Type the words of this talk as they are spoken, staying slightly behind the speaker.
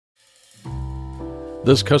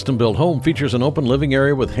This custom-built home features an open living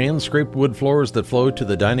area with hand-scraped wood floors that flow to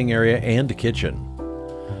the dining area and kitchen.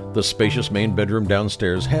 The spacious main bedroom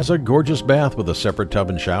downstairs has a gorgeous bath with a separate tub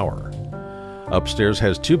and shower. Upstairs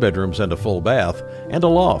has 2 bedrooms and a full bath, and a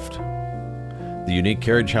loft. The unique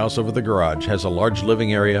carriage house over the garage has a large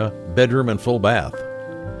living area, bedroom, and full bath.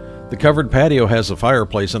 The covered patio has a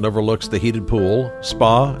fireplace and overlooks the heated pool,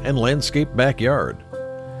 spa, and landscaped backyard.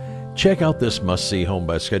 Check out this must-see home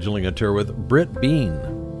by scheduling a tour with Britt, Beene.